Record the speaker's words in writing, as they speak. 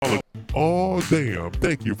Oh damn,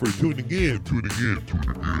 thank you for tuning in to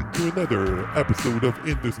another episode of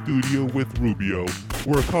In the Studio with Rubio,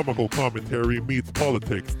 where comical commentary meets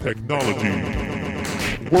politics, technology,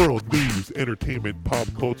 world news, entertainment, pop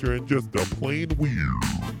culture, and just the plain weird.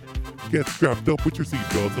 Get strapped up with your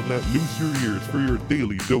seatbelts and let loose your ears for your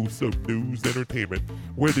daily dose of news entertainment.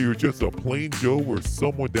 Whether you're just a plain Joe or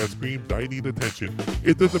someone that screams, I need attention,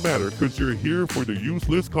 it doesn't matter because you're here for the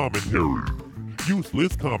useless commentary.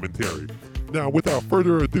 Useless commentary. Now, without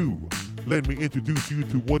further ado, let me introduce you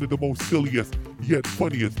to one of the most silliest yet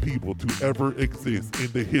funniest people to ever exist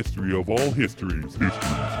in the history of all histories.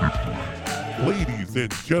 Ladies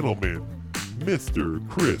and gentlemen, Mr.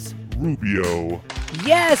 Chris Rubio.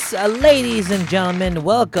 Yes, ladies and gentlemen,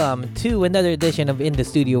 welcome to another edition of In the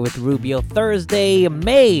Studio with Rubio, Thursday,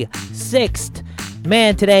 May 6th.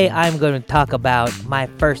 Man, today I'm going to talk about my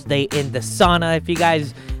first day in the sauna. If you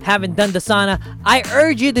guys haven't done the sauna, I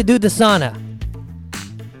urge you to do the sauna.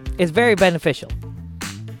 It's very beneficial,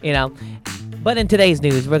 you know. But in today's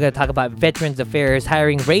news, we're going to talk about Veterans Affairs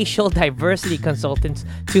hiring racial diversity consultants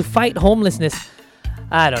to fight homelessness.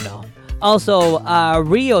 I don't know. Also,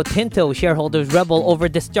 Rio Tinto shareholders rebel over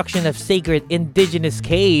destruction of sacred indigenous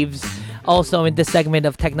caves. Also, in this segment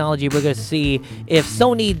of technology, we're going to see if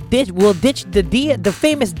Sony will ditch the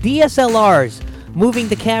famous DSLRs, moving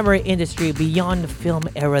the camera industry beyond film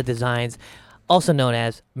era designs, also known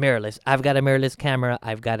as mirrorless. I've got a mirrorless camera.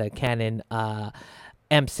 I've got a Canon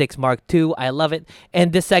M6 Mark II. I love it.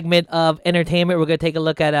 And this segment of entertainment, we're going to take a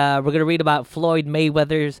look at, we're going to read about Floyd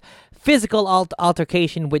Mayweather's physical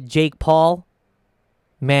altercation with Jake Paul.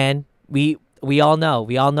 Man, we all know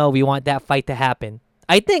we want that fight to happen.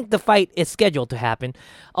 I think the fight is scheduled to happen.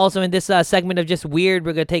 Also, in this segment of just weird,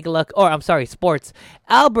 we're going to take a look, sports.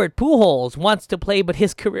 Albert Pujols wants to play, but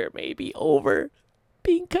his career may be over.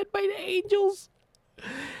 Being cut by the Angels.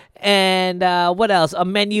 And what else? A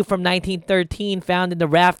menu from 1913 found in the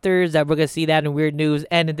rafters. That we're going to see that in weird news.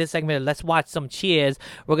 And in this segment, let's watch some cheers.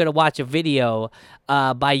 We're going to watch a video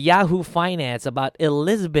by Yahoo Finance about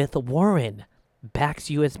Elizabeth Warren backs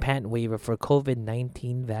U.S. patent waiver for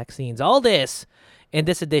COVID-19 vaccines. All this in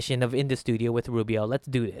this edition of In the Studio with Rubio. Let's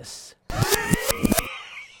do this.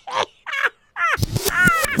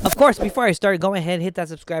 Of course, before I start, go ahead, hit that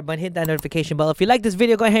subscribe button, hit that notification bell. If you like this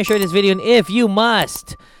video, go ahead and share this video. And if you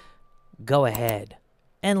must, go ahead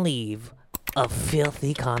and leave a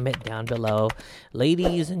filthy comment down below.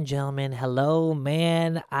 Ladies and gentlemen, hello,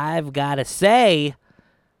 man. I've got to say,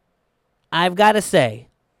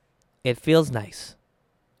 it feels nice.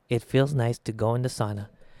 It feels nice to go in the sauna.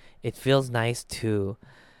 It feels nice to...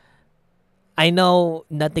 I know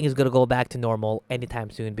nothing is going to go back to normal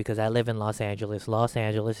anytime soon because I live in Los Angeles. Los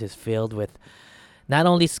Angeles is filled with not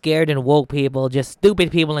only scared and woke people, just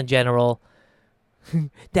stupid people in general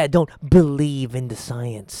that don't believe in the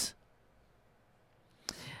science.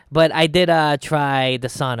 But I did try the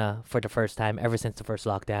sauna for the first time ever since the first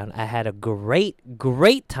lockdown. I had a great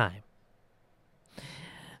time.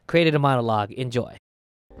 Created a monologue. Enjoy.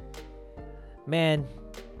 Man...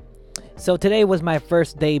 So today was my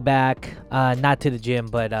first day back, not to the gym,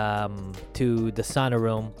 but to the sauna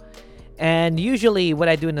room. And usually what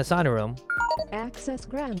I do in the sauna room... Access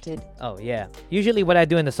granted. Oh, yeah. Usually what I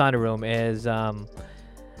do in the sauna room is... I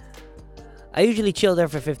usually chill there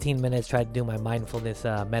for 15 minutes, try to do my mindfulness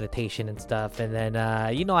meditation and stuff. And then,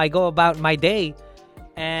 I go about my day.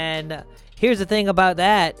 And... here's the thing about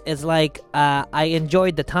that is I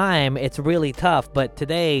enjoyed the time. It's really tough. But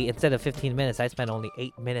today, instead of 15 minutes, I spent only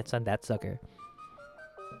 8 minutes on that sucker.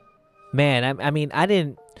 Man,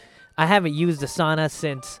 I haven't used the sauna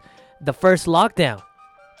since the first lockdown.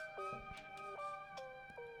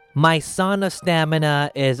 My sauna stamina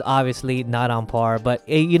is obviously not on par. But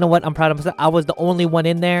you know what? I'm proud of myself. I was the only one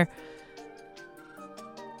in there.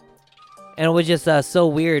 And it was just so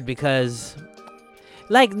weird because...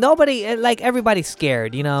 everybody's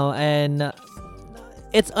scared, and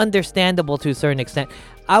it's understandable to a certain extent.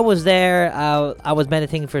 I was there, I was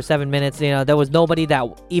meditating for 7 minutes, there was nobody that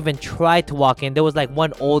even tried to walk in. There was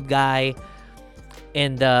one old guy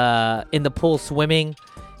in the pool swimming.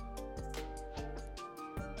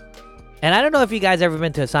 And I don't know if you guys ever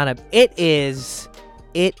been to a sauna. It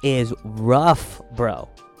is rough, bro.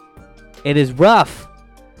 It is rough.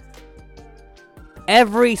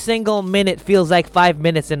 Every single minute feels like 5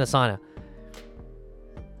 minutes in a sauna.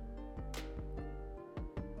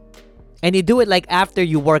 And you do it after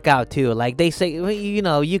you work out too. They say,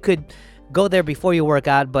 you could go there before you work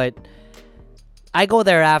out, but I go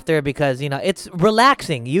there after because, it's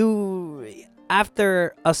relaxing.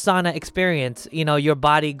 After a sauna experience, your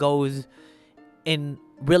body goes in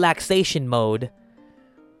relaxation mode.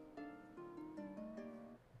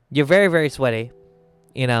 You're very, very sweaty.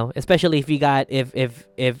 You know, especially if you got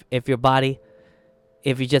if your body,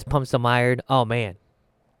 if you just pump some iron. Oh man.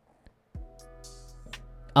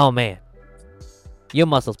 Oh man. Your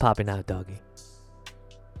muscles popping out, doggy.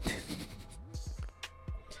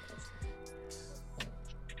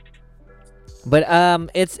 But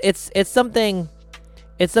it's something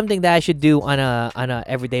that I should do on a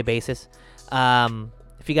everyday basis.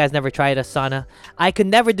 If you guys never tried a sauna, I could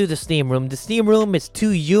never do the steam room. The steam room is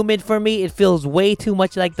too humid for me. It feels way too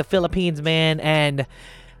much like the Philippines, man. And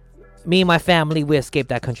me and my family, we escaped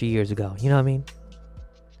that country years ago. You know what I mean?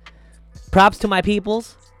 Props to my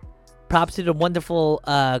peoples. Props to the wonderful,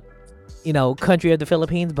 country of the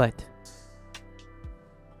Philippines. But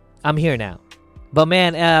I'm here now. But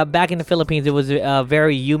man, back in the Philippines, it was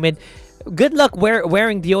very humid. Good luck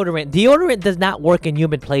wearing deodorant. Deodorant does not work in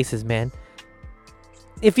humid places, man.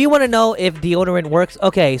 If you want to know if deodorant works,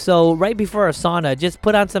 okay, so right before a sauna, just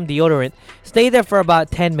put on some deodorant. Stay there for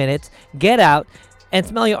about 10 minutes. Get out and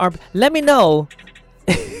smell your arm. Let me know.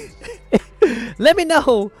 Let me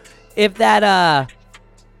know if that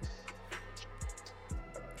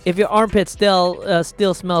if your armpit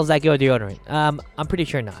still smells like your deodorant. I'm pretty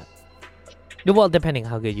sure not. Well, depending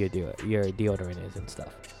how good your deodorant is and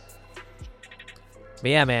stuff.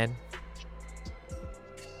 But yeah, man.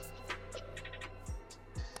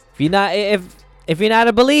 If you're not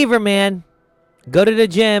a believer, man, go to the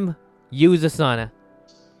gym, use the sauna.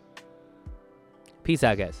 Peace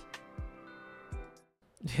out, guys.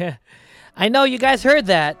 Yeah, I know you guys heard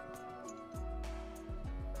that.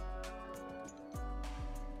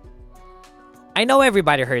 I know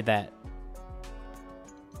everybody heard that.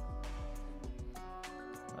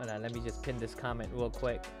 Hold on, let me just pin this comment real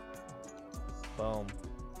quick. Boom.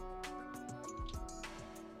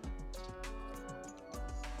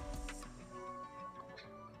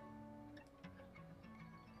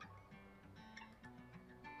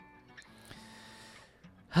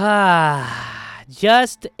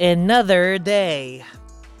 Just another day.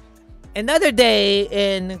 Another day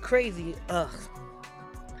in crazy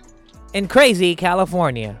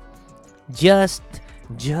California. Just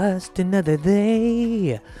another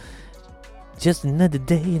day. Just another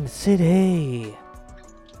day in the city.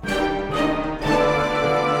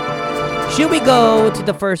 Should we go to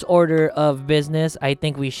the first order of business? I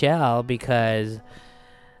think we shall, because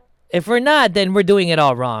if we're not, then we're doing it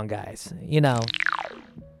all wrong, guys. You know.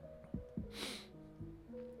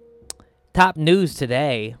 Top news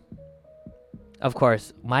today. Of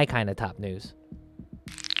course, my kind of top news.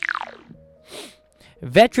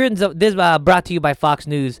 Veterans of this brought to you by Fox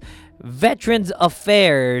News. Veterans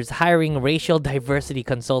Affairs hiring racial diversity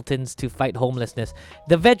consultants to fight homelessness.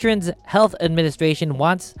 The Veterans Health Administration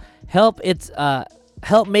wants help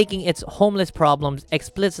making its homeless problems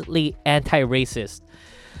explicitly anti-racist.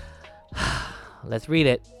 Let's read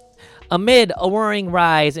it. Amid a worrying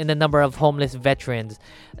rise in the number of homeless veterans,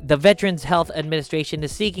 the Veterans Health Administration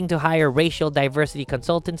is seeking to hire racial diversity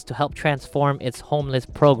consultants to help transform its homeless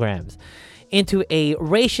programs into a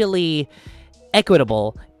racially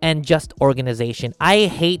equitable and just organization. I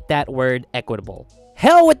hate that word equitable.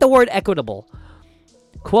 Hell with the word equitable.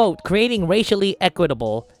 Quote, creating racially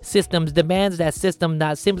equitable systems demands that systems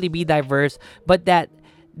not simply be diverse, but that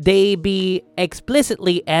they be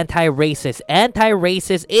explicitly anti-racist.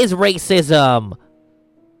 Anti-racist is racism.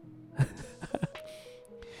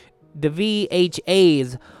 The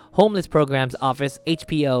VHA's Homeless Programs Office,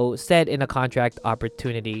 HPO, said in a contract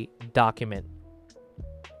opportunity document.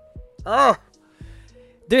 Oh,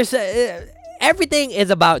 there's everything is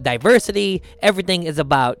about diversity. Everything is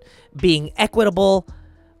about being equitable.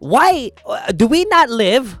 Why do we not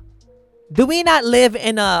live? Do we not live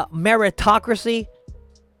in a meritocracy?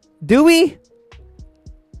 Do we?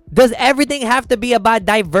 Does everything have to be about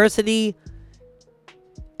diversity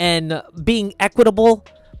and being equitable?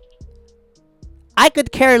 I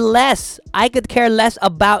could care less. I could care less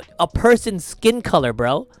about a person's skin color,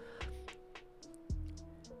 bro.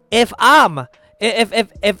 If I'm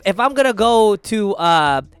gonna go to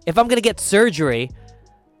if I'm gonna get surgery,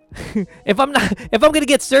 if I'm gonna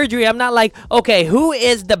get surgery, I'm not like, okay, who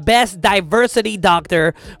is the best diversity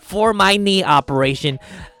doctor for my knee operation?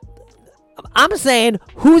 I'm saying,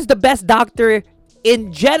 who's the best doctor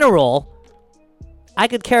in general? I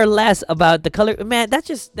could care less about the color. Man, that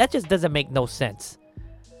just doesn't make no sense.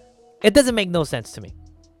 It doesn't make no sense to me.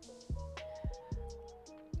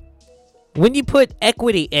 When you put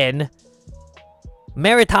equity in,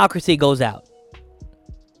 meritocracy goes out.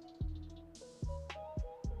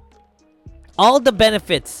 All the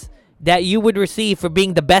benefits that you would receive for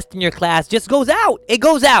being the best in your class just goes out. It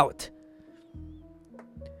goes out.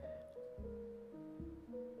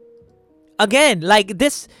 again, like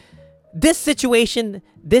this situation,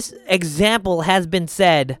 this example has been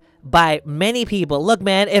said by many people. Look,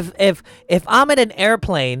 man, if I'm in an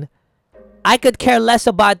airplane, I could care less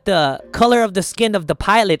about the color of the skin of the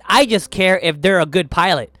pilot. I just care if they're a good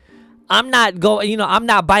pilot. I'm not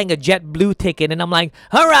buying a JetBlue ticket and I'm like,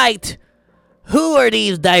 all right, who are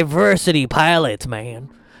these diversity pilots, man?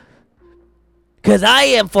 Because I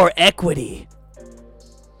am for equity.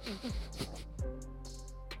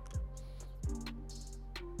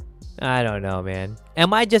 I don't know, man.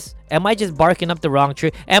 Am I just barking up the wrong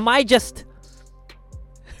tree? Am I just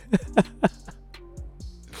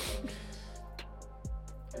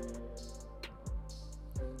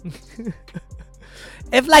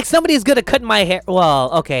if like somebody's gonna cut my hair,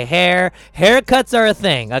 well, okay, haircuts are a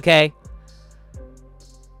thing, okay?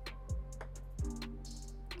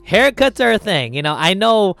 Haircuts are a thing. You know, I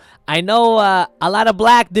know a lot of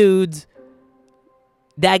black dudes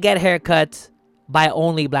that get haircuts by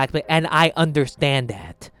only black people, and I understand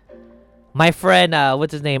that. My friend,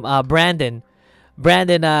 what's his name? Brandon,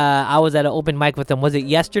 I was at an open mic with him. Was it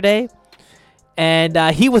yesterday? And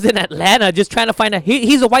he was in Atlanta just trying to find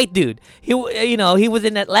he's a white dude. He was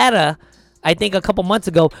in Atlanta, I think a couple months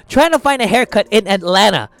ago, trying to find a haircut in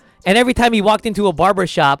Atlanta. And every time he walked into a barber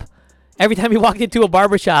shop, he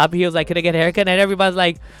was like, "Can I get a haircut?" And everybody's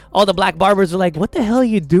like, all the black barbers were like, "What the hell are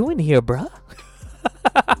you doing here, bruh?"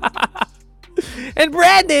 And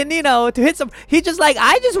Brandon, to hit some, he's just like,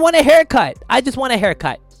 I just want a haircut.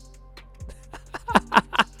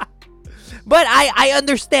 But I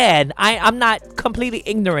understand. I'm not completely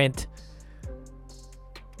ignorant.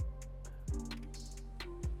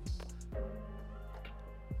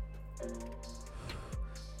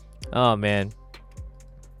 Oh, man.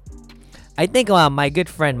 I think my good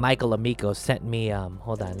friend Michael Amico sent me,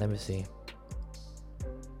 hold on, let me see.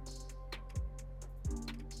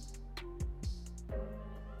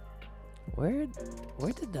 Where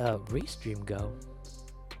did the restream go?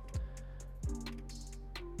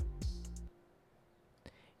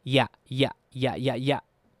 Yeah.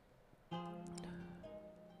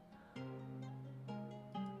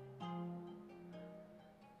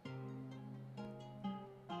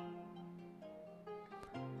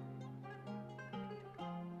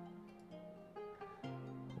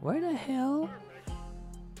 Where the hell?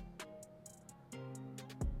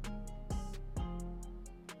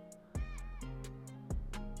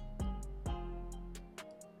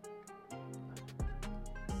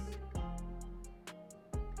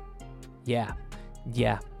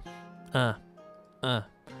 Yeah.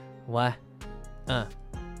 What?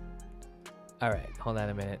 Alright, hold on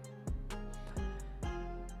a minute.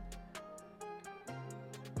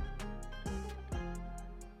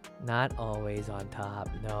 Not always on top,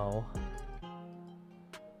 no.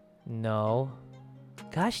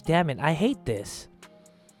 Gosh damn it, I hate this.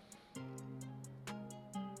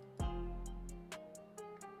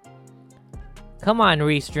 Come on,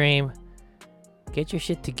 Restream. Get your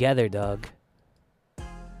shit together, dog.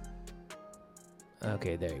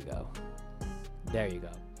 Okay, there you go.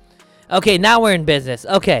 Okay, now we're in business.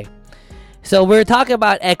 Okay. So we're talking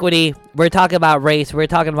about equity. We're talking about race. We're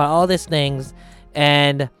talking about all these things.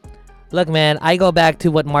 And look, man, I go back to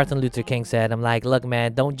what Martin Luther King said. I'm like, look,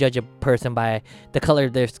 man, don't judge a person by the color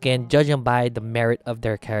of their skin. Judge them by the merit of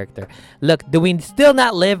their character. Look, do we still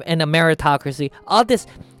not live in a meritocracy? All this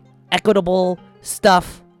equitable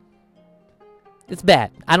stuff, it's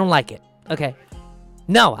bad. I don't like it. Okay.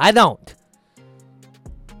 No, I don't.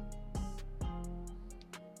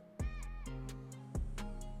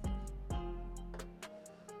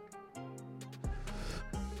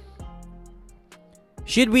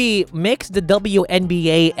 Should we mix the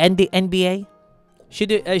WNBA and the NBA?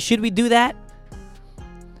 Should we do that?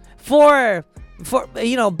 For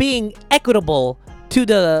being equitable to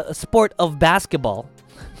the sport of basketball.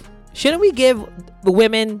 Shouldn't we give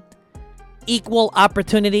women equal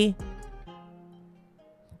opportunity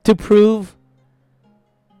to prove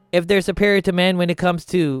if they're superior to men when it comes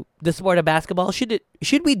to the sport of basketball? Should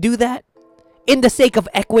we do that in the sake of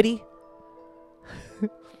equity?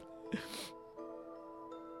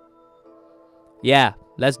 Yeah,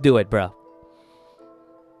 let's do it, bro.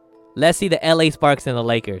 Let's see the LA Sparks and the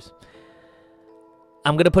Lakers.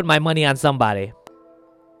 I'm gonna put my money on somebody.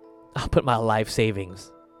 I'll put my life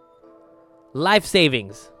savings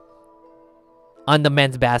on the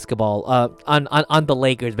men's basketball, on the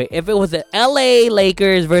Lakers. But if it was the LA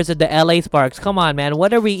Lakers versus the LA Sparks, come on, man,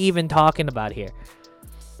 what are we even talking about here?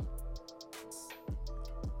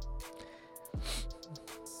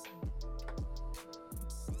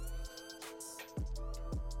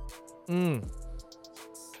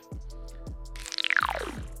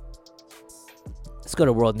 go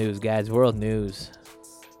to world news, guys. World news.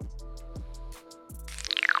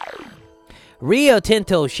 Rio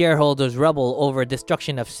Tinto shareholders rebel over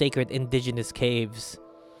destruction of sacred indigenous caves.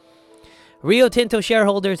 Rio Tinto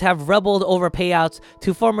shareholders have rebelled over payouts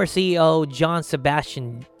to former CEO John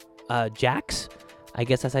Sebastian Jacks. I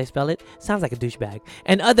guess that's how I spell it. Sounds like a douchebag.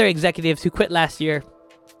 And other executives who quit last year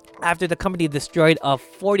after the company destroyed a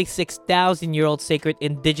 46,000-year-old sacred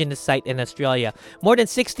indigenous site in Australia. More than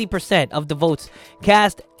 60% of the votes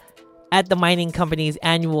cast at the mining company's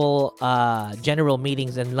annual general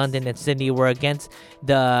meetings in London and Sydney were against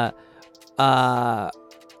the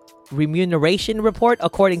remuneration report,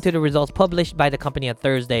 according to the results published by the company on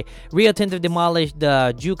Thursday. Rio Tinto demolished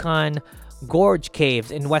the Juukan Gorge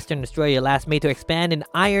caves in Western Australia last May to expand an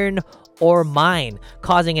iron ore mine,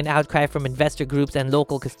 causing an outcry from investor groups and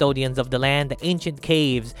local custodians of the land. The ancient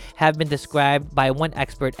caves have been described by one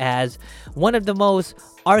expert as one of the most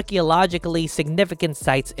archaeologically significant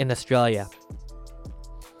sites in Australia.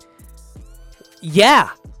 Yeah,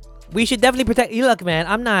 we should definitely protect. You look, man,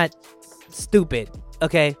 I'm not stupid,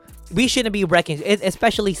 okay? We shouldn't be wrecking,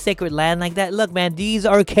 especially sacred land like that. Look, man, these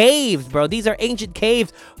are caves, bro. These are ancient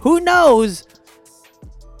caves. Who knows?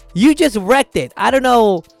 You just wrecked it. I don't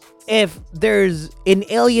know if there's an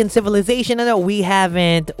alien civilization. I know we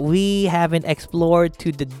haven't explored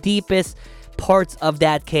to the deepest parts of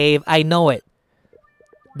that cave. I know it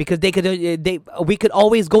because we could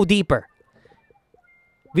always go deeper.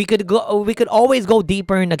 We could always go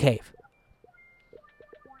deeper in the cave.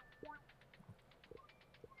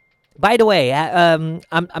 By the way, I'm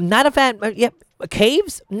not a fan.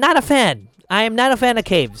 Caves? Not a fan. I am not a fan of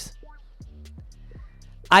caves.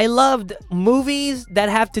 I loved movies that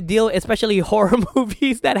have to deal, especially horror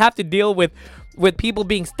movies that have to deal with people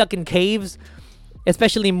being stuck in caves.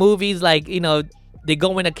 Especially movies like, they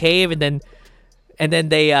go in a cave and then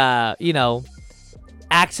they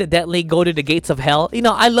accidentally go to the gates of hell.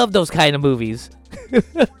 I love those kind of movies.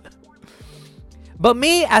 But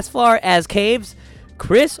me, as far as caves,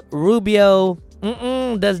 Chris Rubio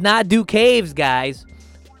does not do caves, guys.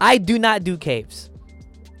 I do not do caves.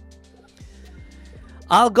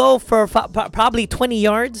 I'll go for probably 20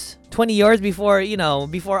 yards. 20 yards before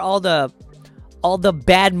all the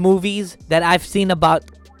bad movies that I've seen about,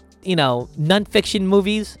 non-fiction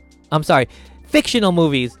movies. I'm sorry, fictional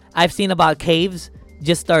movies I've seen about caves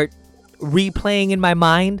just start replaying in my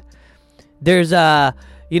mind. There's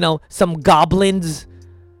some goblins.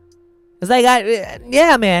 It's like,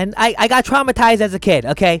 yeah, man, I got traumatized as a kid,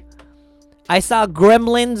 okay? I saw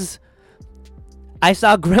Gremlins. I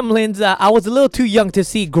was a little too young to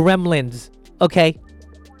see Gremlins, okay?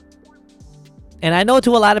 And I know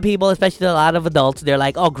to a lot of people, especially a lot of adults, they're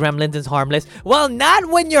like, oh, Gremlins is harmless. Well, not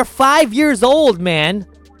when you're 5 years old, man.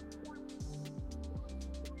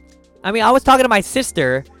 I mean, I was talking to my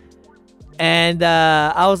sister, and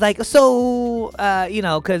I was like, so,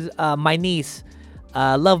 because my niece,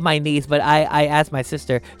 love my niece, but I asked my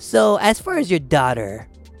sister, so as far as your daughter,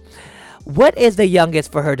 what is the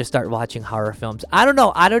youngest for her to start watching horror films? I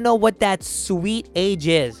don't know what that sweet age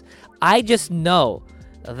is. I just know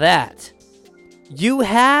that you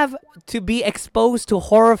have to be exposed to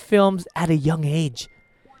horror films at a young age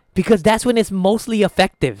because that's when it's mostly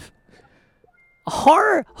effective.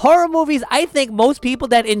 Horror movies, I think most people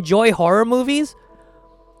that enjoy horror movies,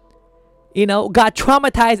 got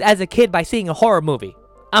traumatized as a kid by seeing a horror movie.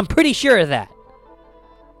 I'm pretty sure of that.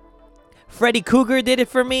 Freddy Krueger did it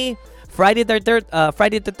for me. Friday the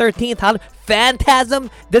 13th.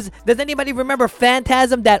 Phantasm. Does anybody remember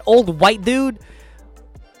Phantasm? That old white dude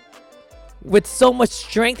with so much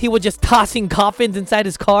strength, he was just tossing coffins inside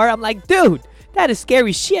his car. I'm like, dude, that is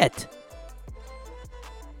scary shit.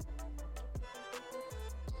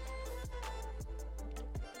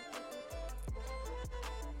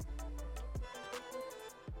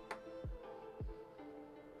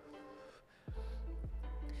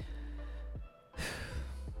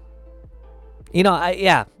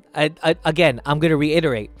 Again, I'm gonna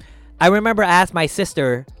reiterate. I remember I asked my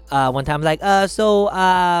sister one time, I asked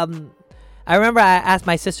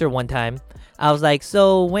my sister one time, I was like,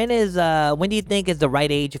 so when do you think is the right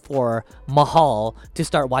age for Mahal to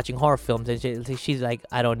start watching horror films? And she's like,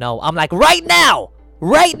 I don't know. I'm like, right now,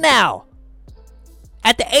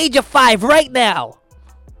 at the age of 5, right now.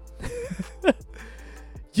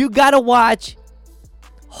 You gotta watch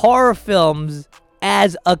horror films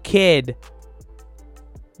as a kid.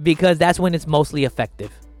 Because that's when it's mostly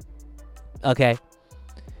effective. Okay?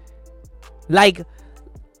 Like,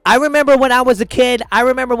 I remember when I was a kid,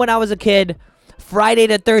 Friday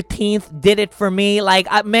the 13th did it for me. Like,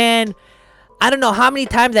 man, I don't know how many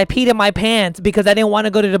times I peed in my pants because I didn't want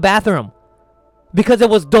to go to the bathroom. because it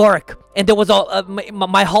was dark and there was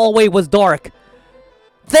my hallway was dark.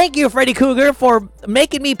 Thank you, Freddy Krueger, for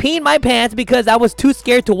making me pee in my pants because I was too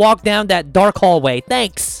scared to walk down that dark hallway.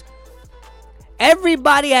 Thanks.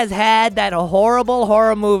 Everybody has had that horrible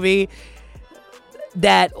horror movie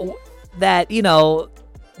that you know,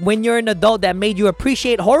 when you're an adult, that made you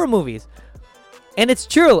appreciate horror movies. And it's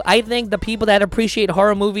true. I think the people that appreciate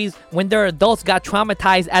horror movies when they're adults got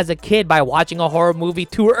traumatized as a kid by watching a horror movie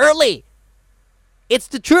too early. It's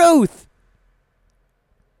the truth.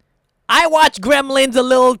 I watched Gremlins a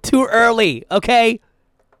little too early, okay?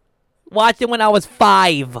 Watched it when I was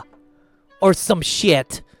 5 or some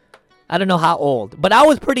shit. I don't know how old, but I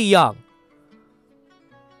was pretty young.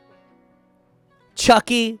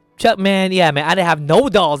 Chucky, man, I didn't have no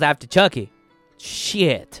dolls after Chucky.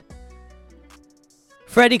 Shit.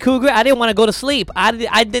 Freddy Krueger, I didn't want to go to sleep.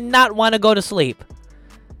 I did not want to go to sleep.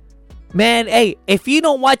 Man, hey, if you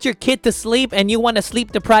don't want your kid to sleep and you want to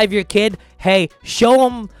sleep deprive your kid, hey, show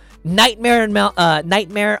them Nightmare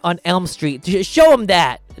on Elm Street. Show them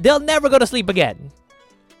that. They'll never go to sleep again.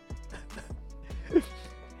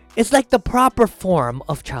 It's like the proper form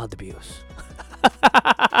of child abuse.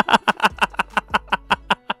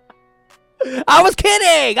 I was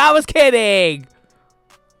kidding.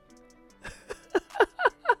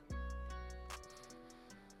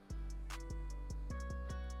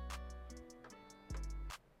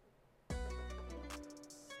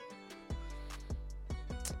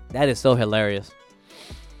 That is so hilarious.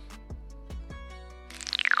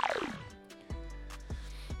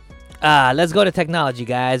 Let's go to technology,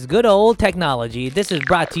 guys. Good old technology. This is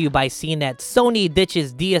brought to you by CNET. Sony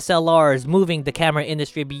ditches DSLRs, moving the camera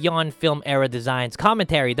industry beyond film era designs.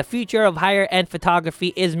 Commentary. The future of higher-end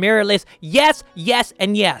photography is mirrorless. Yes, yes,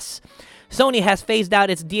 and yes. Sony has phased out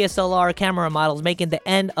its DSLR camera models, making the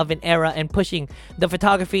end of an era and pushing the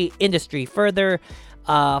photography industry further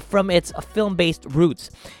from its film-based roots.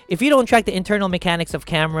 If you don't track the internal mechanics of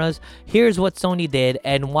cameras, here's what Sony did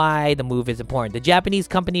and why the move is important. The Japanese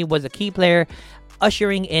company was a key player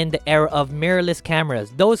ushering in the era of mirrorless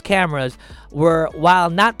cameras. Those cameras were, while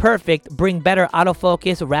not perfect, bring better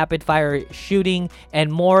autofocus, rapid-fire shooting,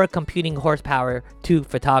 and more computing horsepower to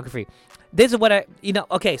photography. This is what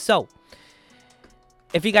okay, so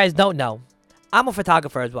if you guys don't know, I'm a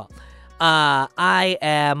photographer as well. I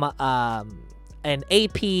am an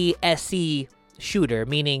APS-C shooter,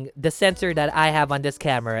 meaning the sensor that I have on this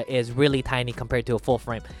camera is really tiny compared to a full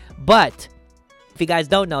frame. But if you guys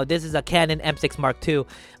don't know, this is a Canon M6 Mark II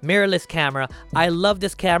mirrorless camera. I love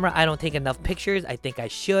this camera. I don't take enough pictures. I think I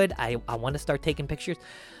should. I want to start taking pictures.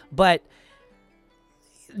 But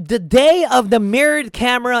the day of the mirrored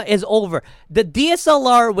camera is over. The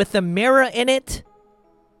DSLR with the mirror in it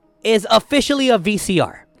is officially a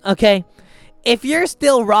VCR, okay? If you're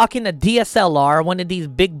still rocking a DSLR, one of these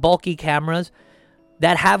big bulky cameras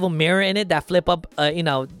that have a mirror in it that flip up,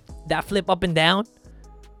 that flip up and down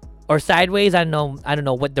or sideways, I don't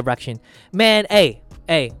know what direction. Man, hey.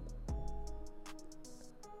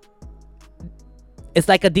 It's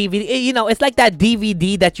like a DVD, it's like that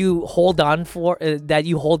DVD that you hold on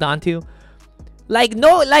to. Like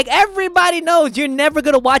everybody knows you're never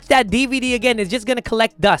going to watch that DVD again. It's just going to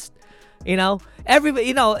collect dust.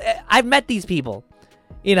 Everybody, I've met these people.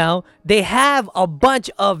 They have a bunch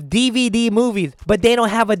of DVD movies, but they don't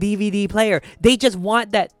have a DVD player. They just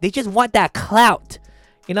want that. They just want that clout.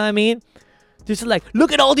 You know what I mean? Just like,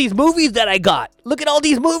 look at all these movies that I got. Look at all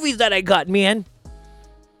these movies that I got, man.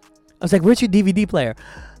 I was like, where's your DVD player?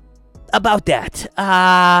 About that.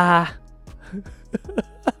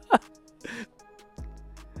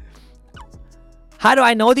 How do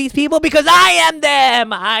I know these people? Because I am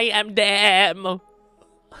them. I am them.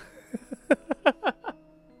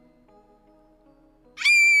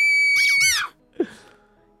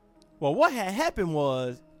 Well, what had happened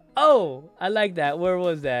was... Oh, I like that. Where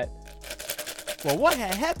was that? Well, what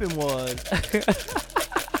had happened was...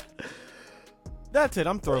 That's it.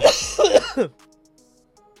 I'm through.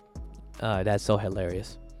 That's so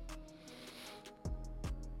hilarious.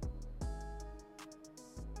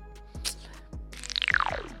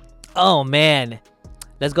 Oh, man.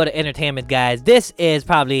 Let's go to entertainment, guys. This is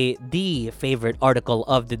probably the favorite article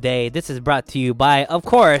of the day. This is brought to you by, of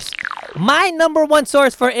course, my number one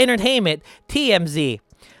source for entertainment, TMZ.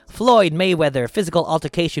 Floyd Mayweather physical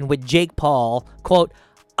altercation with Jake Paul. Quote,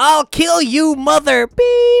 "I'll kill you, mother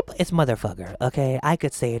beep." It's motherfucker, okay? I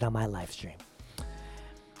could say it on my live stream.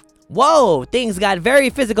 Whoa, things got very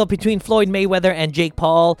physical between Floyd Mayweather and Jake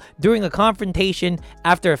Paul during a confrontation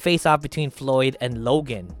after a face-off between Floyd and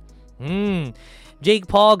Logan. Jake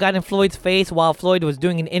Paul got in Floyd's face while Floyd was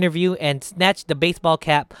doing an interview and snatched the baseball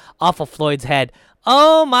cap off of Floyd's head.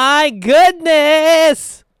 Oh my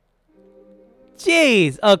goodness!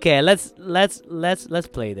 Jeez. Okay, let's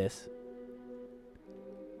play this.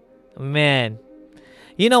 Man,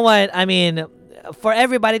 you know what? I mean, for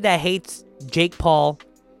everybody that hates Jake Paul,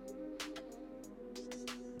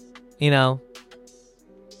 you know,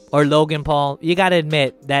 or Logan Paul, you gotta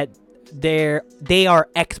admit that they are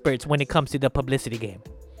experts when it comes to the publicity game.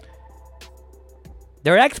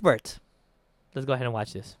 They're experts. Let's go ahead and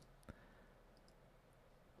watch this.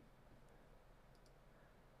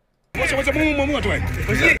 What's up? You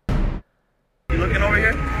looking over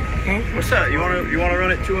here? What's up? You wanna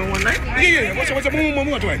run it 2 in one night? Yeah. What's up? You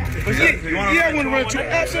wanna run it 2?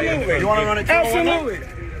 Absolutely. You wanna run it 2 in one night?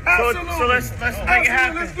 Absolutely. So let's make it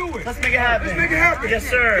happen. Let's do it. Let's make it happen. Let's make it happen. Yes,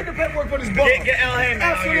 sir. Get the paperwork for this ball. Get El Heyman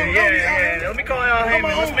out here. Yeah. Let me call El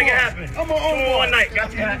Heyman. Let's make it happen. I'm 2 in one night.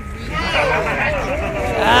 Got you.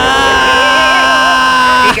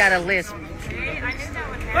 He got a list.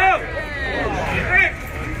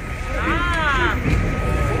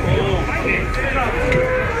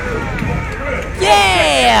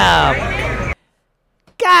 Yeah!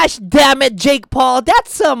 Gosh damn it, Jake Paul.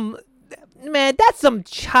 That's some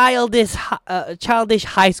childish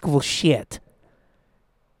high school shit.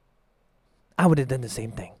 I would have done the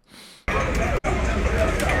same thing.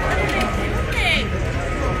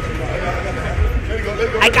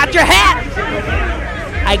 I got your hat!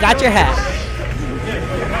 I got your hat.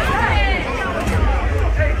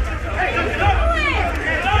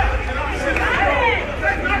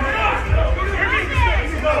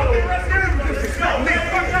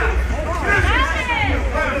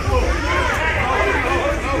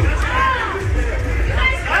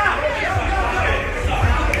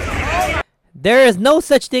 There is no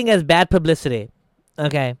such thing as bad publicity.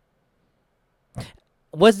 Okay.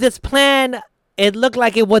 Was this planned? It looked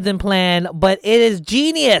like it wasn't planned, but it is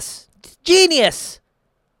genius. It's genius.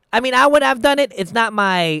 I mean, I would have done it. It's not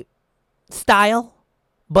my style.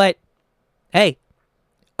 But, hey,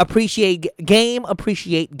 appreciate game,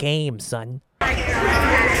 son.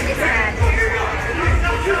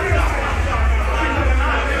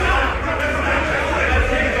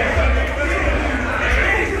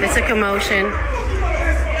 It's a commotion.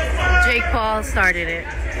 Jake Paul started it.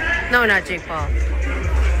 No, not Jake Paul.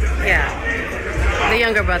 Yeah. The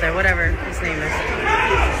younger brother, whatever his name is.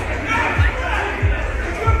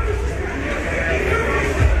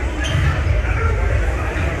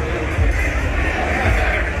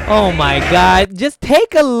 Oh my God. Just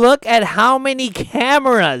take a look at how many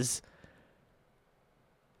cameras.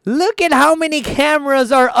 Look at how many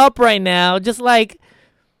cameras are up right now. Just like...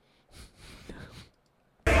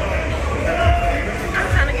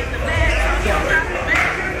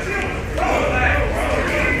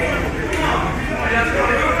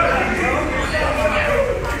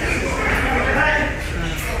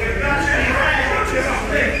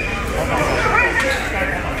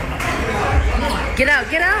 Get out,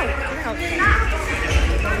 get out.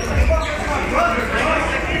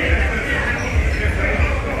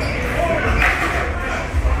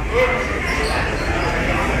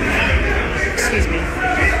 Excuse me.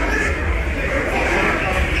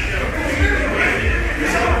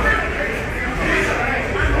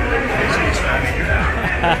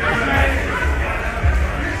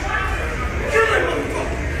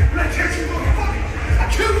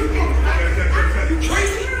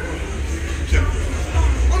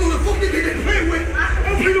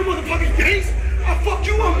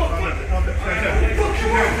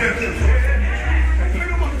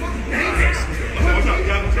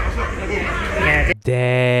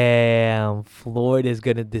 Damn, Floyd is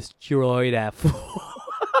gonna destroy that fool.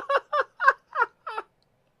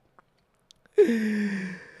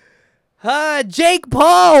 Jake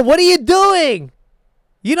Paul, what are you doing?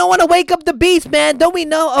 You don't want to wake up the beast, man. Don't we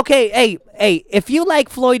know? Okay, hey, if you like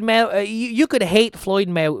Floyd, you could hate Floyd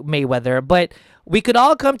Mayweather, but we could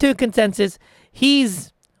all come to a consensus.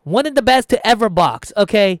 He's one of the best to ever box,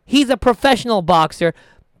 okay? He's a professional boxer.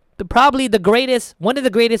 Probably the greatest, one of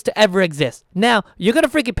the greatest to ever exist. Now, you're going to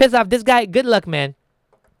freaking piss off this guy. Good luck, man.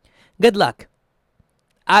 Good luck.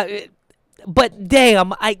 But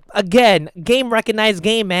damn, again, game recognized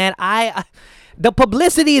game, man. The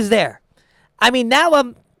publicity is there. I mean, now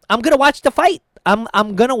I'm going to watch the fight.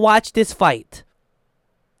 I'm going to watch this fight.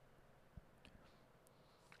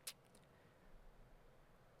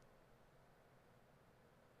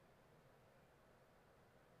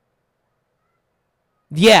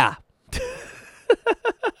 Yeah.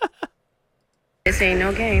 This ain't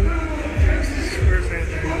no game.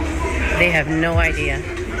 They have no idea.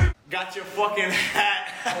 Got your fucking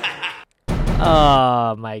hat.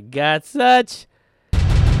 Oh my God, such.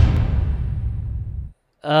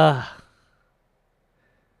 Absolutely.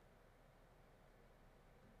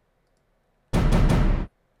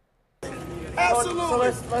 So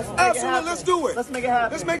let's Absolutely. Let's do it. Let's make it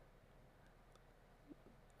happen. Let's make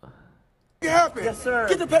it happen. Yes, sir.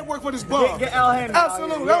 Get the paperwork for this bum. Get Al Hammond.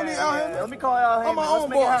 Absolutely. I don't need Al Hammond. Let me call Al Hammond. I'm my own Let's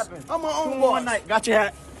make it boss. happen. I'm my own 2 in boss. 1 night. Got your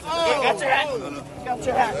hat. Got your hat. Got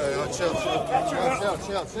your hat.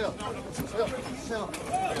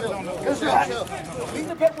 Need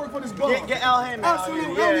the paperwork for this bum. Get Al Hammond.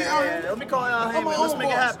 Absolutely. I don't need Al Hammond. Let me call Al I'm Hammond. my Let's own make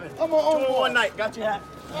it boss. happen. I'm my own 2 in 1 boss. night. Got your hat.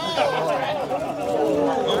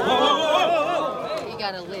 You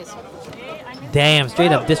got a list. Damn,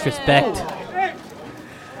 straight up disrespect.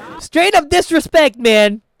 Straight up disrespect,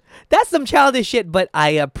 man. That's some childish shit, but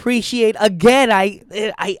I appreciate, again, I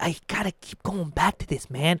gotta keep going back to this,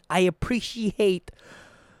 man. I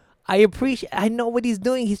know what he's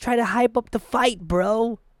doing. He's trying to hype up the fight,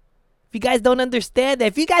 bro. If you guys don't understand that,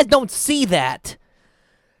 if you guys don't see that,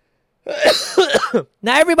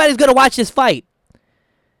 now everybody's gonna watch this fight.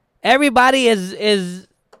 Everybody is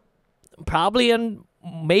probably in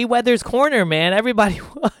Mayweather's corner, man. Everybody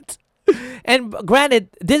wants. And granted,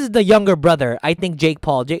 this is the younger brother. I think Jake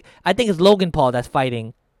Paul. I think it's Logan Paul that's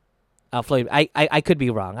fighting Floyd. I could be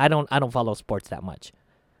wrong. I don't follow sports that much,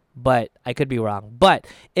 but I could be wrong. But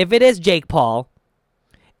if it is Jake Paul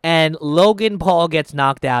and Logan Paul gets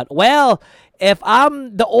knocked out, well, if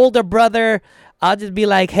I'm the older brother, I'll just be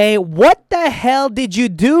like, hey, what the hell did you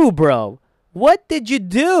do, bro? What did you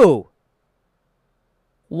do?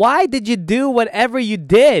 Why did you do whatever you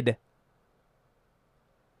did?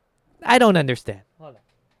 I don't understand. Hold on.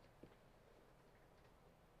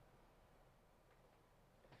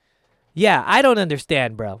 Yeah, I don't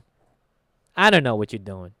understand, bro. I don't know what you're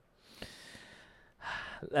doing.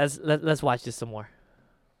 Let's watch this some more.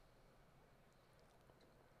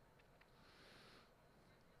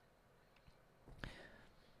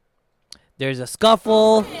 There's a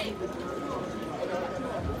scuffle.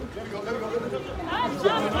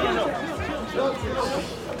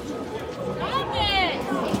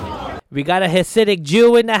 We got a Hasidic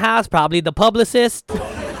Jew in the house, probably the publicist. Let's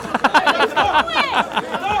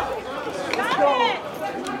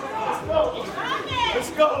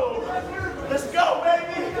go. Let's go,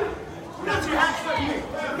 baby. Got your hat.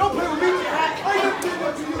 Don't play with me. Your hat.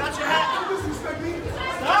 Got your hat. Don't disrespect me.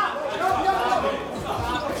 Stop.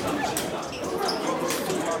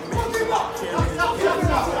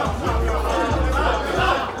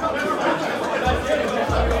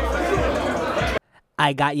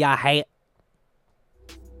 I got your hat.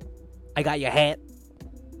 I got your hat.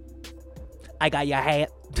 I got your hat.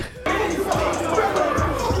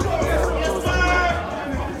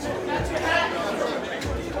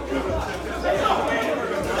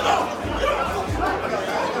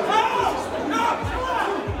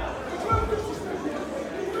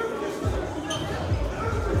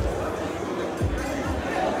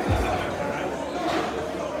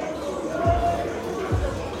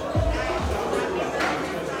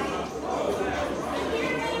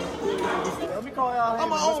 I'm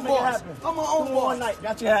my own boss. I'm my own boss. 1 night.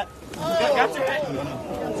 Got your hat. Got your hat.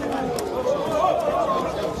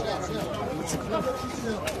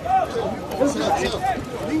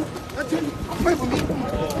 Pray for me.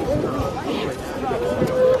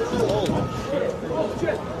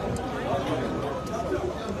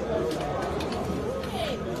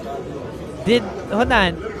 Hold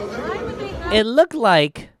on. It looked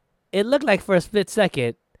like for a split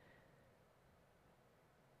second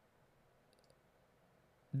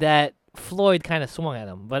that Floyd kind of swung at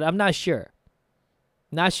him, but I'm not sure.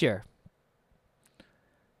 Not sure.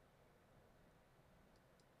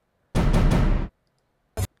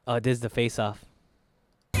 Oh, this is the face-off.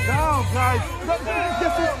 Down, guys.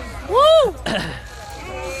 Woo!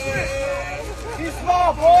 He's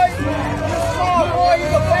small, boy. He's small, boy.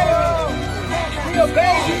 He's a baby. He's a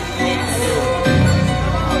baby.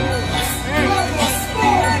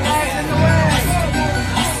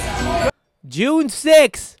 June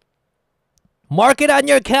 6th. Mark it on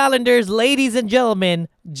your calendars, ladies and gentlemen.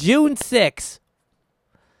 June 6th.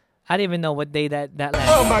 I don't even know what day that lands.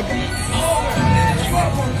 Oh my God.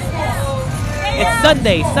 It's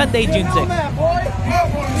Sunday, June 6th.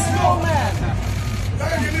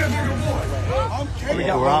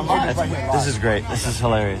 We're on live. This is great. This is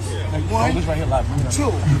hilarious. One,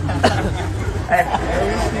 two.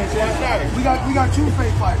 We got 2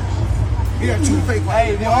 fake fighters. We got 2 fake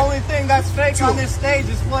fighters. Hey, the only thing that's fake on this stage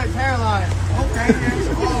is Floyd's hairline. Okay, yes.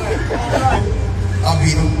 All that. I'll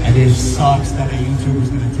beat him. And it sucks that a YouTuber's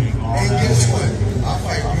gonna take all And that. guess what? I'll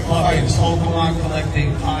fight real Fucking fighters. Pokemon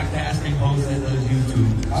collecting, podcasting host that does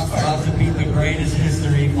YouTube. I'll fight. About to beat the greatest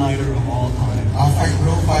history fighter of all time. I'll fight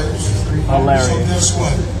real fighters. Hilarious. So guess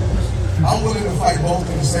what? I'm willing to fight both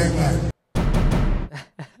in the same night.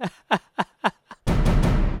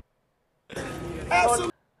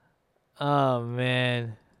 Oh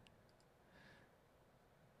man.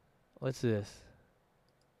 What's this?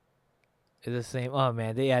 Is the same? Oh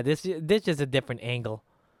man, yeah. This just a different angle.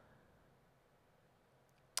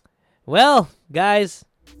 Well, guys,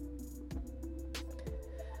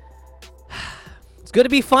 it's gonna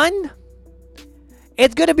be fun.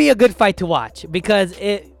 It's gonna be a good fight to watch because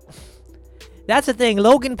that's the thing.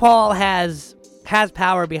 Logan Paul has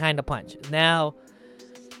power behind the punch. Now,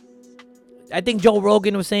 I think Joe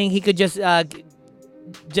Rogan was saying he could just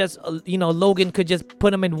Logan could just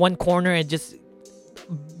put him in one corner and just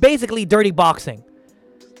basically dirty boxing.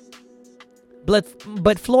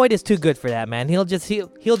 But Floyd is too good for that, man. He'll just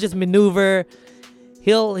maneuver.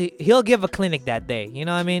 He'll give a clinic that day. You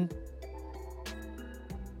know what I mean?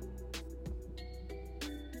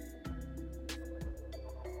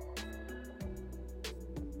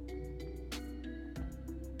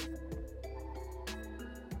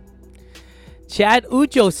 Chad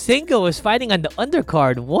Ochocinco is fighting on the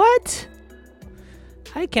undercard. What?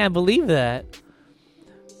 I can't believe that.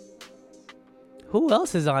 Who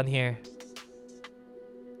else is on here?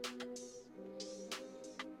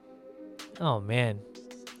 Oh, man.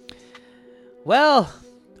 Well,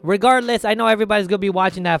 regardless, I know everybody's going to be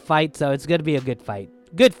watching that fight, so it's going to be a good fight.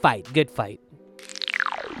 Good fight. Good fight.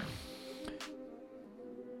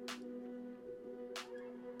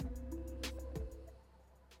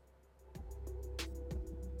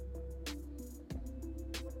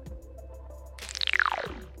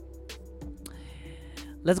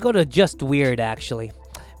 Let's go to Just Weird, actually.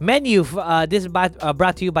 Menu, this is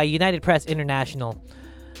brought to you by United Press International.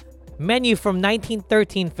 Menu from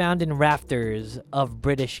 1913 found in rafters of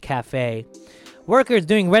British cafe. Workers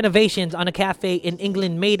doing renovations on a cafe in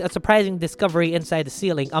England made a surprising discovery inside the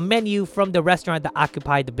ceiling. A menu from the restaurant that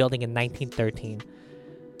occupied the building in 1913.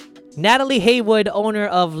 Natalie Haywood, owner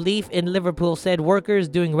of Leaf in Liverpool, said workers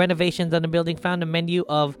doing renovations on the building found a menu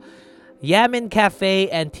of Yaman Cafe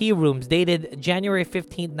and tea rooms dated January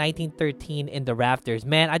 15th, 1913 in the rafters.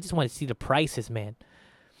 Man, I just want to see the prices, man.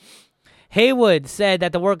 Haywood said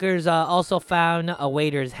that the workers also found a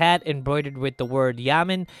waiter's hat embroidered with the word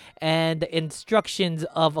Yaman and the instructions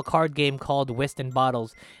of a card game called Whist and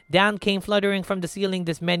Bottles. Down came fluttering from the ceiling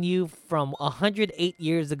this menu from 108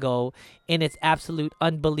 years ago in its absolute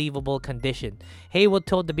unbelievable condition. Haywood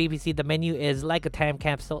told the BBC the menu is like a time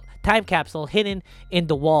capsule hidden in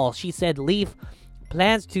the wall. She said Leaf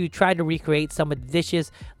plans to try to recreate some of the dishes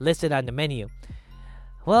listed on the menu.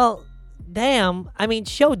 Well, damn, I mean,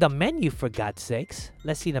 show the menu for God's sakes.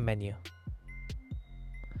 Let's see the menu.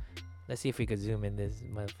 Let's see if we could zoom in this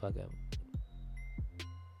motherfucker.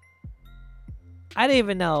 I didn't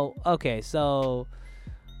even know. Okay, so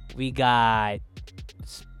we got...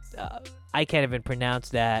 I can't even pronounce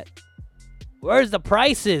that. Where's the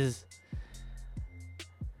prices?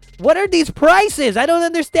 What are these prices? I don't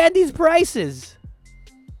understand these prices.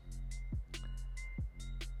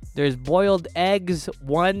 There's boiled eggs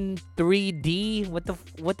 1-3D. What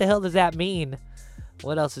the hell does that mean?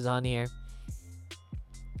 What else is on here?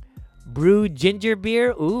 Brewed ginger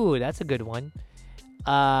beer. Ooh, that's a good one.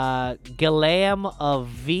 Galam of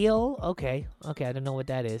veal. Okay, I don't know what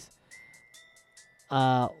that is.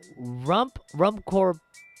 Rumpcore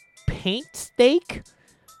paint steak.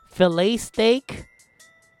 Filet steak.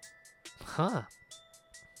 Huh.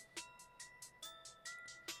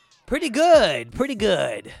 Pretty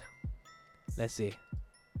good. Let's see.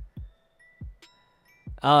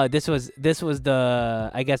 Oh, this was the,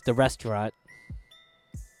 I guess, the restaurant.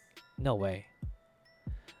 No way.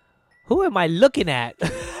 Who am I looking at?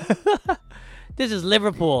 This is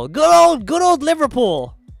Liverpool. Good old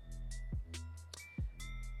Liverpool.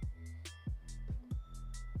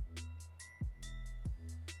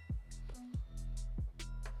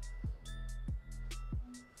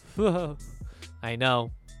 I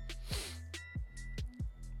know.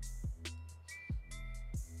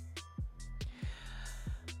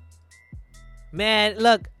 Man,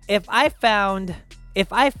 look, if I found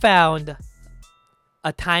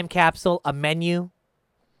a time capsule, a menu,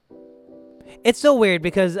 it's so weird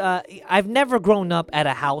because I've never grown up at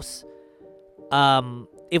a house.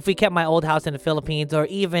 If we kept my old house in the Philippines, or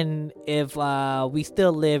even if we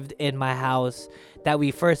still lived in my house that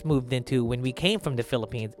we first moved into when we came from the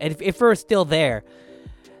Philippines, and if we're still there,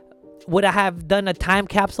 Would I have done a time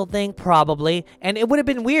capsule thing? Probably. And it would have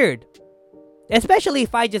been weird. Especially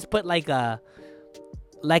if I just put like a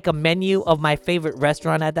menu of my favorite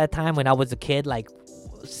restaurant at that time when I was a kid, like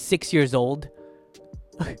 6 years old.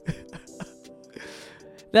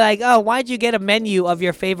 They're like, oh, why'd you get a menu of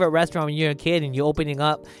your favorite restaurant when you're a kid and you're opening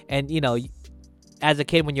up? And, you know, as a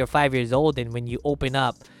kid when you're 5 years old and when you open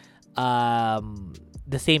up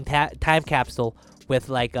the same time capsule with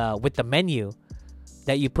with the menu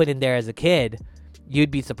that you put in there as a kid,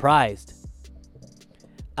 you'd be surprised.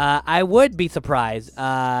 I would be surprised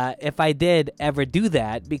if I did ever do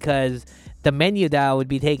that, because the menu that I would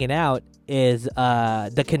be taking out is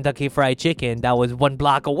the Kentucky Fried Chicken that was 1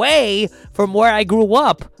 block away from where I grew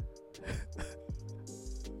up.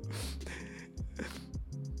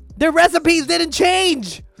 Their recipes didn't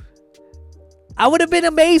change. I would have been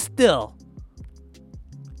amazed still.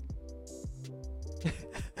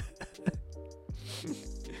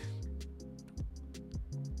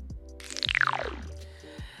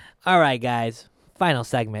 All right, guys. Final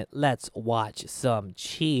segment. Let's watch some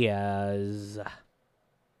Cheers.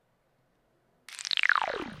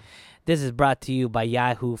 This is brought to you by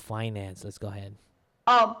Yahoo Finance. Let's go ahead.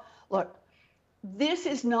 Look, this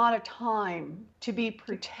is not a time to be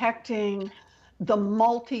protecting the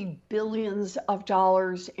multi-billions of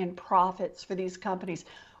dollars in profits for these companies.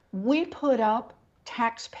 We put up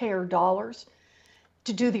taxpayer dollars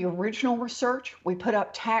to do the original research. We put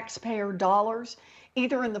up taxpayer dollars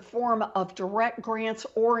either in the form of direct grants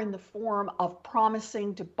or in the form of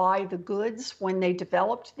promising to buy the goods when they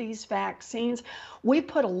developed these vaccines. We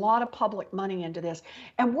put a lot of public money into this,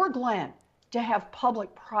 and we're glad to have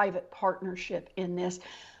public-private partnership in this.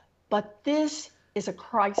 But this is a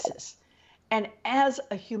crisis. And as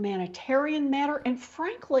a humanitarian matter, and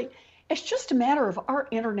frankly, it's just a matter of our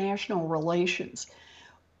international relations,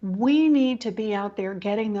 we need to be out there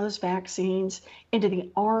getting those vaccines into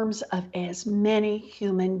the arms of as many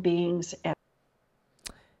human beings as.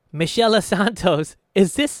 Michelle Santos,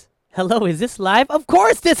 is this live? Of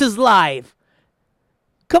course this is live.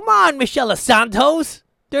 Come on, Michelle Santos.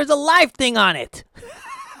 There's a live thing on it.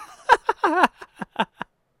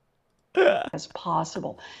 As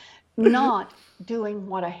possible. Not doing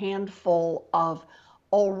what a handful of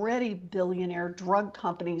already billionaire drug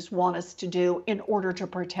companies want us to do in order to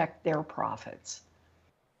protect their profits.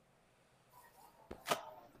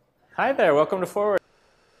 Hi there, welcome to Forward.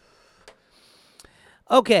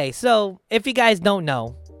 Okay, so if you guys don't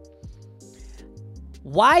know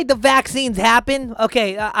why the vaccines happen,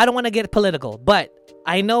 okay, I don't want to get political, but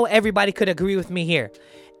I know everybody could agree with me here.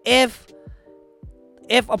 If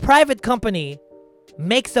a private company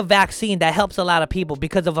makes a vaccine that helps a lot of people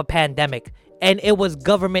because of a pandemic, and it was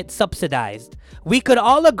government subsidized, we could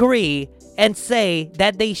all agree and say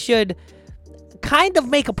that they should kind of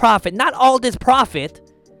make a profit. Not all this profit,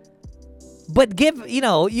 but give,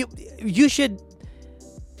 you should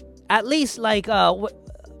at least do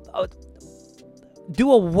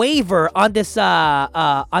a waiver on this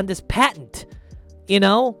patent.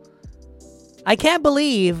 I can't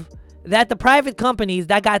believe that the private companies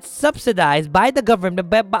that got subsidized by the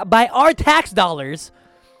government, by our tax dollars,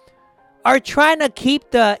 are trying to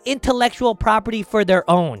keep the intellectual property for their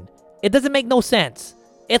own. It doesn't make no sense.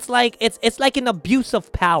 It's like an abuse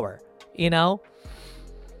of power,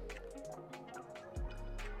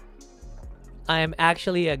 I am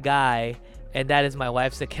actually a guy, and that is my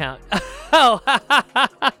wife's account. Oh.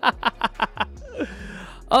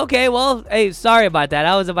 Okay, well, hey, sorry about that.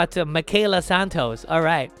 I was about to Michaela Santos. All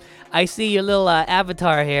right. I see your little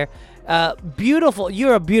avatar here. Beautiful.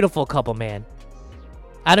 You're a beautiful couple, man.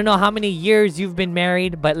 I don't know how many years you've been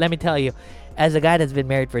married, but let me tell you, as a guy that's been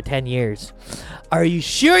married for 10 years, are you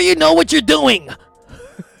sure you know what you're doing?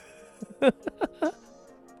 Are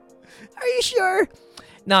you sure?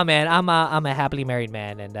 No, man, I'm a happily married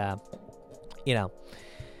man, and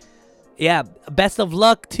yeah, best of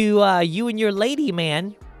luck to you and your lady,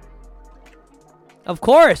 man. Of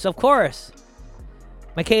course.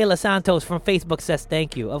 Michaela Santos from Facebook says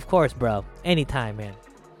thank you. Of course, bro. Anytime, man.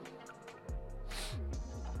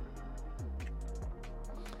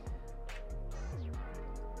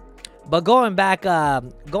 But going back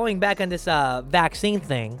on this vaccine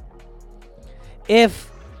thing,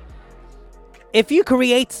 if you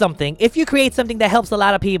create something that helps a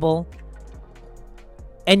lot of people,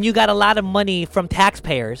 and you got a lot of money from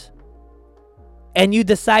taxpayers, and you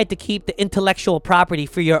decide to keep the intellectual property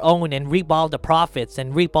for your own and reap all the profits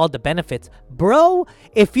and reap all the benefits, bro,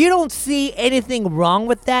 if you don't see anything wrong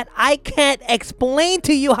with that, I can't explain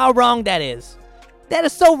to you how wrong that is. That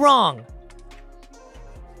is so wrong.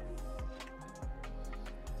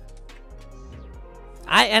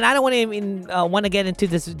 I don't want to even want to get into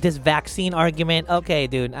this vaccine argument. Okay,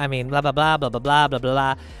 dude. I mean, blah blah blah blah blah blah blah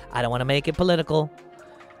blah. I don't want to make it political.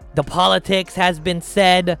 The politics has been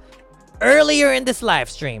said earlier in this live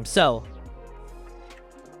stream. So,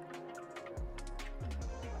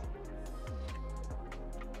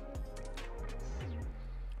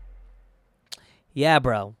 yeah,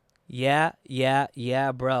 bro. Yeah,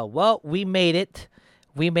 bro. Well, we made it.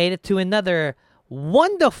 We made it to another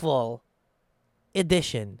wonderful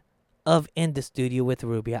edition of In the Studio with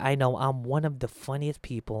Rubio. I know I'm one of the funniest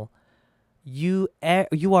people you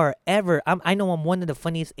are ever. I know I'm one of the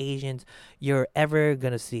funniest Asians you're ever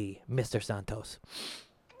gonna see, Mr. Santos.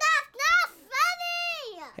 That's not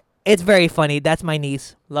funny! It's very funny. That's my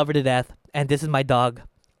niece. Love her to death. And this is my dog.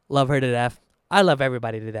 Love her to death. I love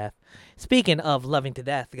everybody to death. Speaking of loving to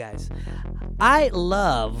death, guys, I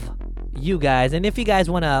love you guys. And if you guys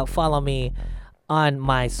want to follow me on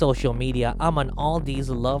my social media, I'm on all these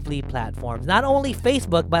lovely platforms. Not only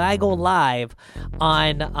Facebook, but I go live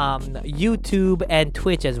on YouTube and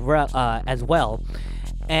Twitch as well.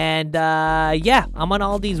 And yeah, I'm on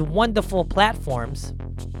all these wonderful platforms.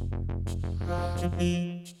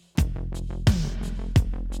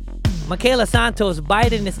 Michaela Santos,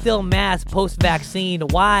 Biden is still masked post-vaccine.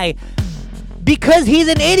 Why? Because he's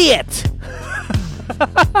an idiot.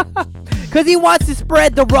 Because he wants to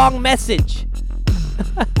spread the wrong message.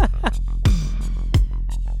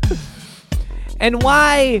 And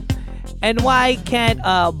why can't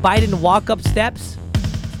Biden walk up steps?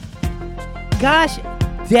 Gosh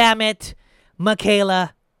damn it,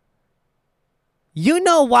 Michaela. You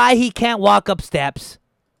know why he can't walk up steps.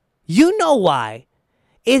 You know why.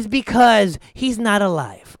 It's because he's not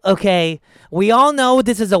alive, okay? We all know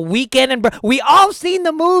this is a Weekend and we all seen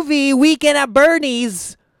the movie Weekend at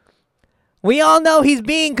Bernie's. We all know he's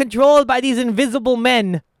being controlled by these invisible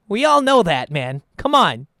men. We all know that, man. Come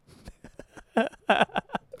on.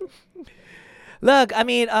 Look, I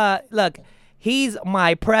mean, look, he's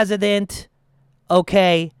my president,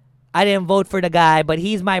 okay? I didn't vote for the guy, but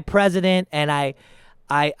he's my president, and I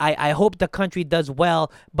hope the country does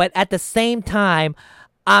well. But at the same time,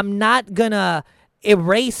 I'm not gonna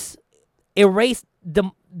erase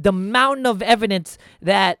the mountain of evidence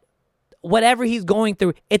that whatever he's going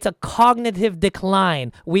through, it's a cognitive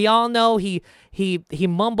decline. We all know he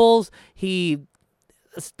mumbles, he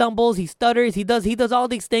stumbles, he stutters, he does all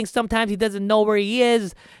these things. Sometimes he doesn't know where he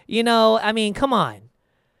is. You know, I mean, come on.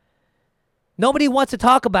 Nobody wants to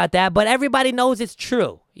talk about that, but everybody knows it's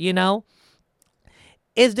true, you know?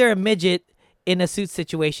 Is there a midget in a suit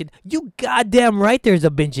situation? You goddamn right there's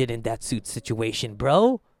a midget in that suit situation,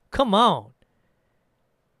 bro. Come on.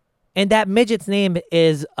 And that midget's name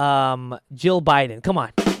is Jill Biden. Come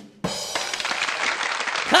on.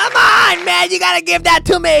 Come on, man. You got to give that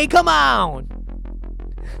to me. Come on.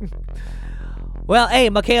 Well, hey,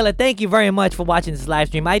 Michaela, thank you very much for watching this live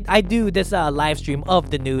stream. I do this live stream of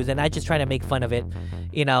the news, and I just try to make fun of it.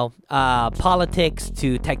 You know, politics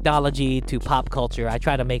to technology to pop culture. I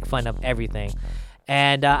try to make fun of everything.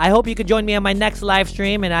 And I hope you could join me on my next live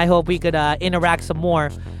stream, and I hope we could interact some more.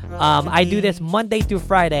 I do this Monday through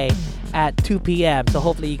Friday at 2 p.m., so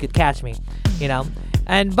hopefully you could catch me, you know.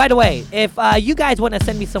 And by the way, if you guys want to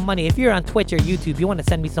send me some money, if you're on Twitch or YouTube, you want to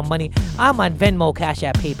send me some money, I'm on Venmo, Cash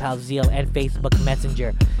App, PayPal, Zelle, and Facebook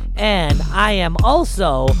Messenger. And I am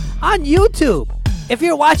also on YouTube. If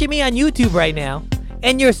you're watching me on YouTube right now,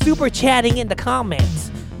 and you're super chatting in the comments,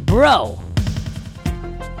 bro,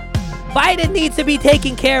 Biden needs to be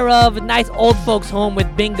taken care of. Nice old folks home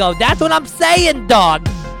with bingo. That's what I'm saying, dog.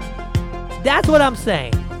 That's what I'm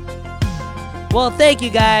saying. Well, thank you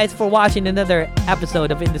guys for watching another episode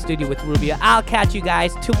of In the Studio with Rubio. I'll catch you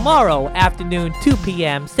guys tomorrow afternoon, 2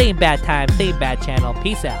 p.m. Same bad time, same bad channel.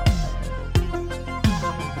 Peace out.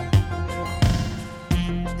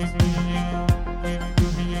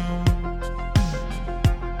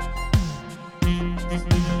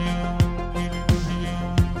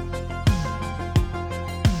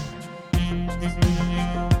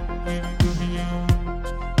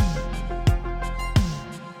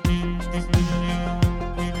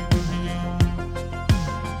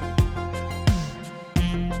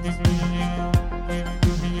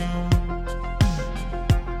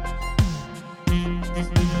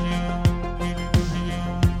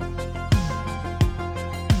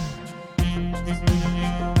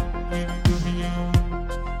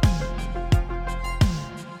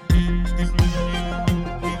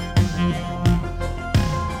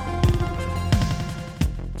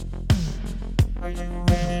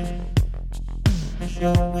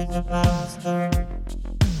 show is about to start.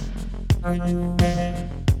 Are you ready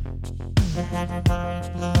to have your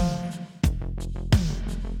mind blown?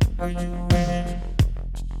 Are you ready?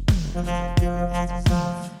 Come on, your hands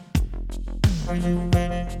off. Are you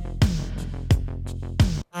ready?